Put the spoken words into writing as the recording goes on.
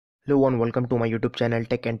Hello and welcome to my YouTube channel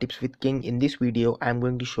Tech and Tips with King. In this video, I am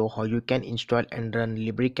going to show how you can install and run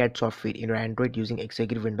LibreCAD software in your Android using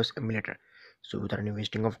Exagear Windows Emulator. So without any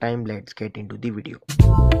wasting of time, let's get into the video.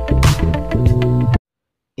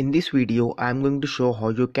 In this video, I am going to show how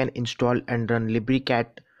you can install and run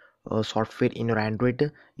LibreCAD software in your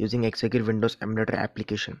Android using Exagear Windows Emulator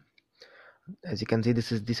application. As you can see,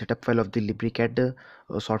 this is the setup file of the LibreCAD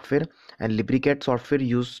software, and LibreCAD software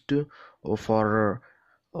used for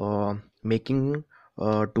making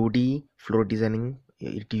 2D floor designing.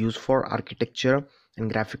 It used for architecture and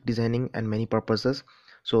graphic designing and many purposes.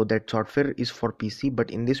 So that software is for PC, but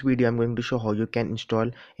in this video I'm going to show how you can install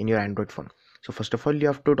in your Android phone. So first of all, you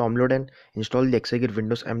have to download and install the Exagear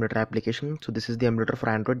Windows Emulator application. So this is the emulator for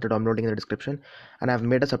Android, the downloading in the description, and I've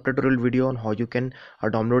made a sub-tutorial video on how you can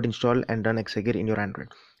download, install and run Exagear in your Android.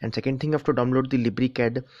 And second thing, you have to download the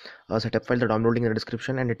LibreCAD setup file, the downloading in the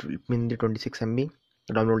description, and it will be in the 26 MB,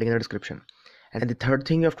 the downloading in the description. And the third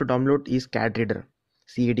thing you have to download is CAD Reader,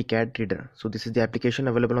 CAD Reader. So this is the application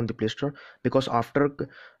available on the Play Store, because after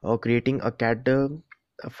creating a CAD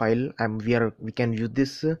file, we can view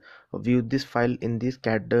this file in this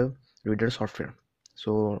CAD Reader software.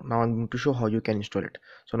 So now I'm going to show how you can install it.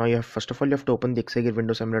 So now first of all you have to open the Exagear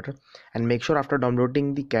Windows Emulator, and make sure after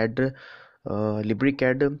downloading the CAD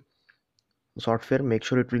LibreCAD software, make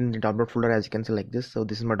sure it will in the download folder, as you can see like this. So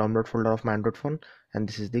this is my download folder of my Android phone, and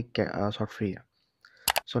this is the software here.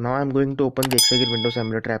 So now I'm going to open the Exagear Windows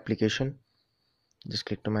Emulator application. Just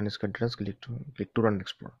click to manage containers, click to run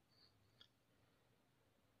explore.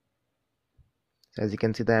 As you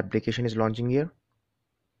can see, the application is launching here.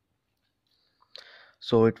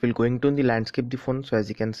 So it will going to in the landscape the phone. So as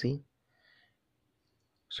you can see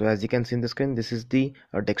in the screen, this is the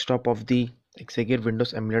desktop of the Exagear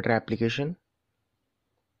Windows Emulator application,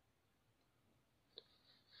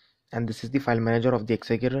 and this is the file manager of the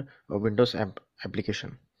Exagear Windows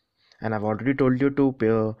application. And I've already told you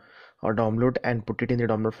to download and put it in the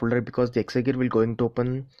download folder, because the Exagear will going to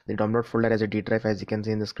open the download folder as a D drive, as you can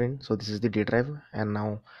see in the screen. So this is the D drive, and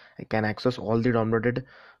now I can access all the downloaded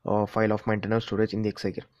file of my internal storage in the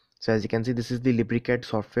Exagear. So as you can see, this is the LibreCAD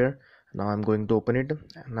software. Now I'm going to open it.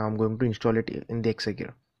 Now I'm going to install it in the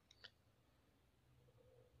Exagear.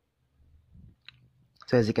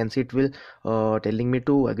 So as you can see, it will telling me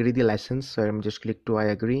to agree the license. So I'm just click to I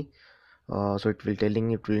agree. So it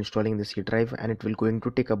will installing the C drive, and it will going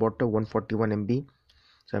to take about 141 MB.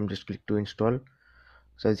 So I'm just click to install.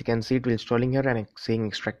 So as you can see, it will installing here and saying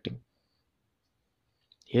extracting.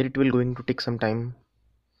 Here it will going to take some time,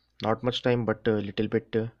 not much time, but a little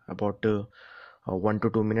bit, about 1 to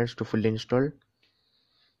 2 minutes to fully install.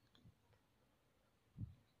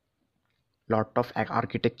 Lot of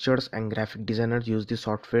architectures and graphic designers use this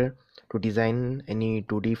software to design any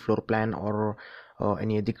 2D floor plan or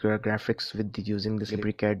any other graphics with using this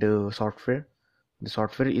LibreCAD software. The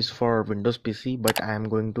software is for Windows PC, but I am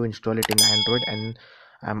going to install it in Android, and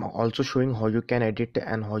I'm also showing how you can edit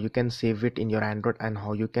and how you can save it in your Android and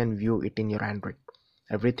how you can view it in your Android.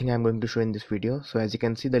 Everything I'm going to show in this video. So as you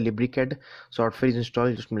can see, the LibreCAD software is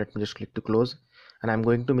installed. Let me just click to close, and I'm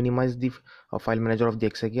going to minimize the file manager of the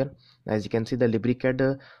Exagear. As you can see, the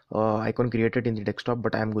LibreCAD icon created in the desktop,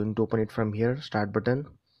 but I'm going to open it from here, start button.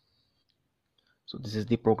 So this is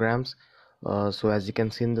the programs. So as you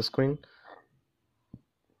can see in the screen,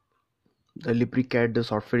 the LibreCAD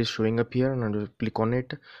software is showing up here, and you click on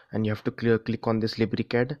it, and you have to click on this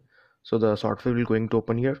LibreCAD. So the software will going to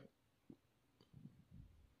open here.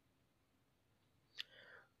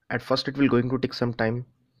 At first it will going to take some time.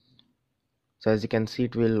 So as you can see,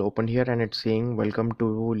 it will open here, and it's saying welcome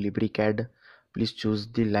to LibreCAD, please choose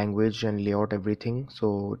the language and layout, everything.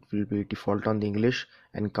 So it will be default on the English,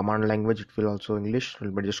 and command language it will also English,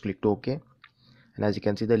 but just click to OK. And as you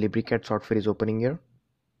can see, the LibreCAD software is opening here.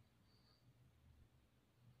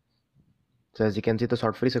 So as you can see, the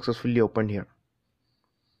software is successfully opened here.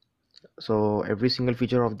 So every single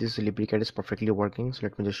feature of this LibreCAD is perfectly working. So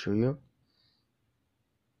let me just show you.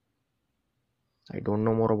 I don't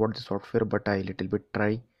know more about the software, but I little bit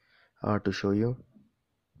try to show you.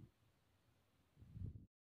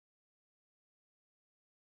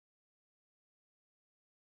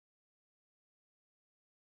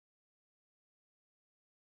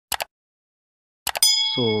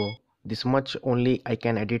 So this much only I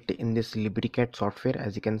can edit in this LibreCAD software.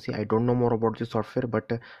 As you can see, I don't know more about the software,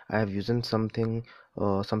 but I have used some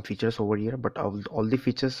features over here, but all the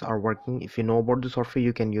features are working. If you know about the software,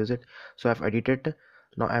 you can use it. So I've edited.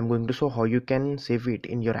 Now I'm going to show how you can save it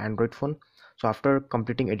in your Android phone. So after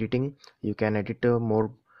completing editing, you can edit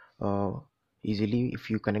more easily if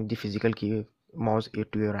you connect the physical key mouse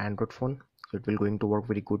to your Android phone. so it will going to work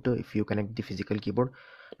very good if you connect the physical keyboard.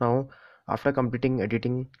 Now after completing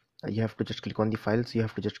editing, you have to just click on the files, you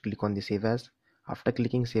have to just click on the save as. After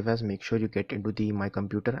clicking save as, make sure you get into the my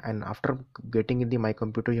computer, and after getting in the my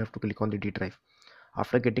computer, you have to click on the D drive.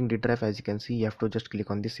 After getting D drive, as you can see, you have to just click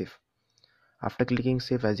on the save. After clicking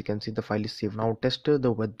save, as you can see, the file is saved. Now test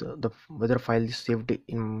whether file is saved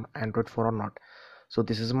in Android phone or not. So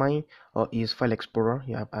this is my ES file explorer.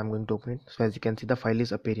 Yeah, I'm going to open it. So as you can see, the file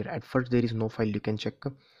is appear here. At first there is no file, you can check.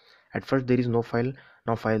 At first there is no file.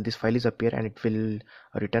 Now this file is appear and it will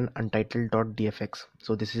return untitled.dfx.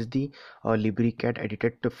 So this is the LibreCAD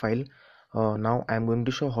edited file. Now I am going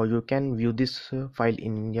to show how you can view this file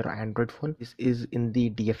in your Android phone. This is in the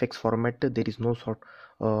DFX format. There is no sort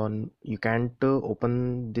you can't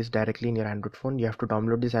open this directly in your Android phone. You have to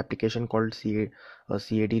download this application called CAD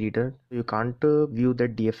reader. You can't view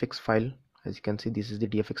that DFX file. As you can see, this is the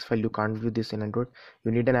DFX file. You can't view this in Android.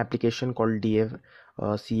 You need an application called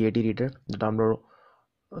CAD reader. The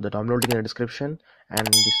download link in the description, and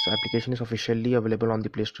this application is officially available on the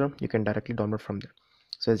Play Store. You can directly download from there.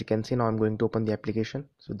 So as you can see, now I'm going to open the application.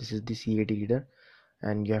 So this is the CAD reader,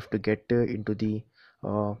 and you have to get into the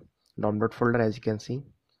download folder. As you can see,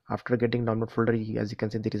 after getting download folder, as you can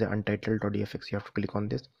see, there is an untitled.dfx. You have to click on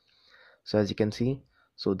this. So as you can see,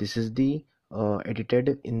 so this is the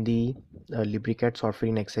edited in the LibreCAD software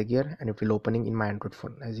in Exagear, and it will opening in my Android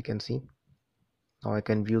phone. As you can see, now I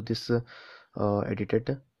can view this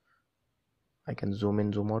edited. I can zoom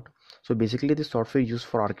in, zoom out. So basically this software used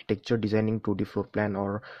for architecture, designing 2D floor plan,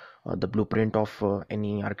 or the blueprint of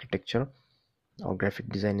any architecture or graphic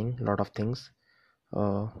designing, lot of things,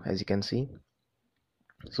 as you can see.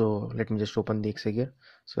 So let me just open the Exagear.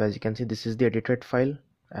 So as you can see, this is the edited file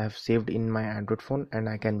I have saved in my Android phone, and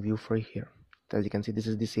I can view for here. So as you can see, this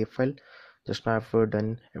is the save file. Just now I've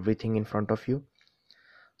done everything in front of you.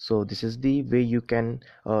 So this is the way you can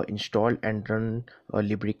install and run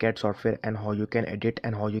LibreCAD software, and how you can edit,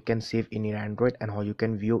 and how you can save in your Android, and how you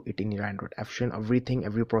can view it in your Android. I've shown everything,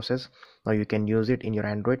 every process. Now you can use it in your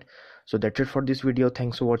Android. So that's it for this video.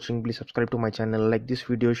 Thanks for watching. Please subscribe to my channel, like this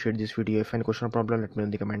video, share this video. If any question or problem, let me know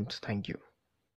in the comments. Thank you.